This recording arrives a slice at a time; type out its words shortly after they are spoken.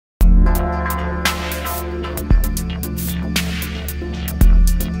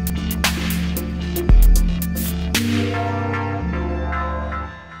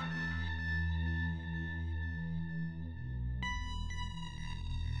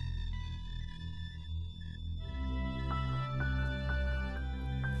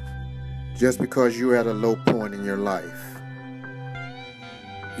just because you're at a low point in your life.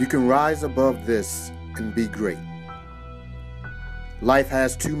 You can rise above this and be great. Life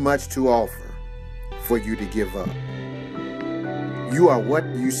has too much to offer for you to give up. You are what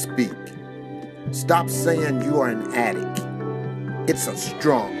you speak. Stop saying you are an addict. It's a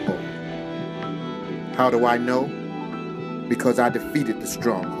stronghold. How do I know? Because I defeated the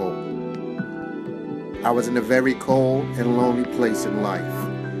stronghold. I was in a very cold and lonely place in life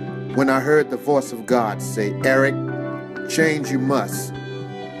when I heard the voice of God say, "Eric, change you must,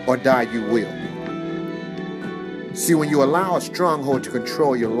 or die you will." See, when you allow a stronghold to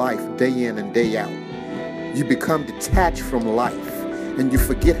control your life day in and day out, you become detached from life and you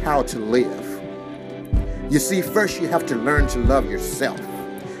forget how to live. You see, first you have to learn to love yourself.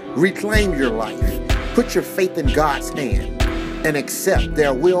 Reclaim your life. Put your faith in God's hand and accept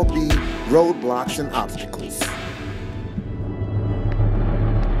there will be roadblocks and obstacles.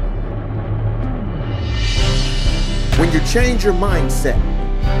 When you change your mindset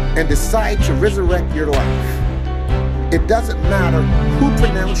and decide to resurrect your life, it doesn't matter who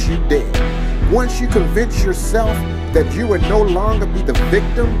pronounced you dead. Once you convince yourself that you will no longer be the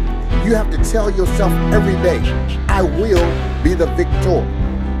victim, you have to tell yourself every day, "I will be the victor."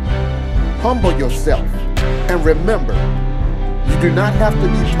 Humble yourself and remember, you do not have to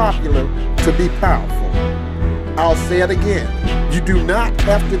be popular to be powerful. I'll say it again. You do not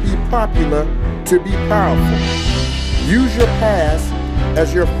have to be popular to be powerful. Use your past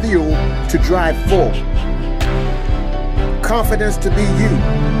as your fuel to drive forward. Confidence to be you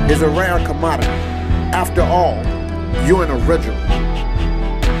is a rare commodity. After all, you're an original.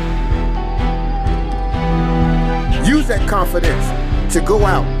 Use that confidence to go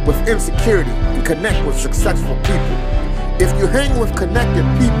out with insecurity and connect with successful people. If you hang with connected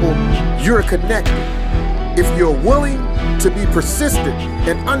people, you're connected. If you're willing to be persistent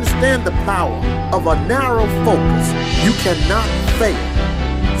and understand the power of a narrow focus, you cannot fail.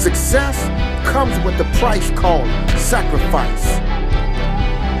 Success comes with a price called sacrifice.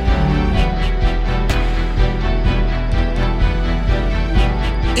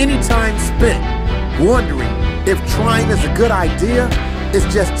 Any time spent wondering if trying is a good idea is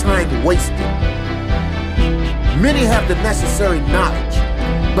just time wasted. Many have the necessary knowledge,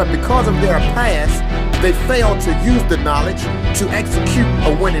 but because of their past, they fail to use the knowledge to execute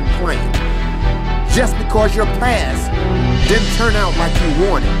a winning plan. Just because your past didn't turn out like you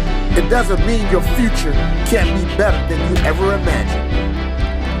wanted, it doesn't mean your future can't be better than you ever imagined.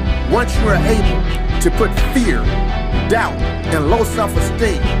 Once you are able to put fear, doubt, and low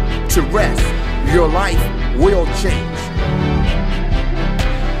self-esteem to rest, your life will change.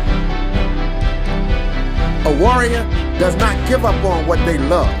 A warrior does not give up on what they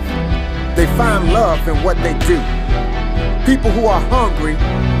love. They find love in what they do. People who are hungry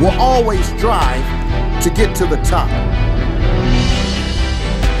will always strive to get to the top.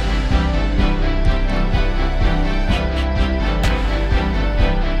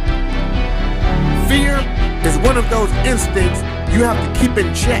 Fear is one of those instincts you have to keep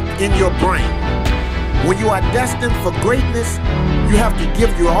in check in your brain. When you are destined for greatness, you have to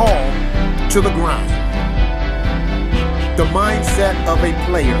give your all to the grind. The mindset of a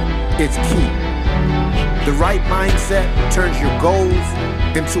player is key. The right mindset turns your goals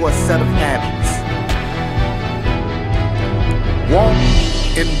into a set of habits. Walk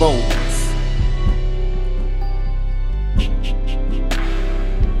in boldness.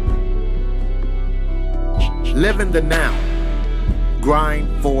 Live in the now. Grind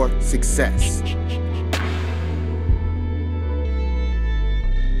for success.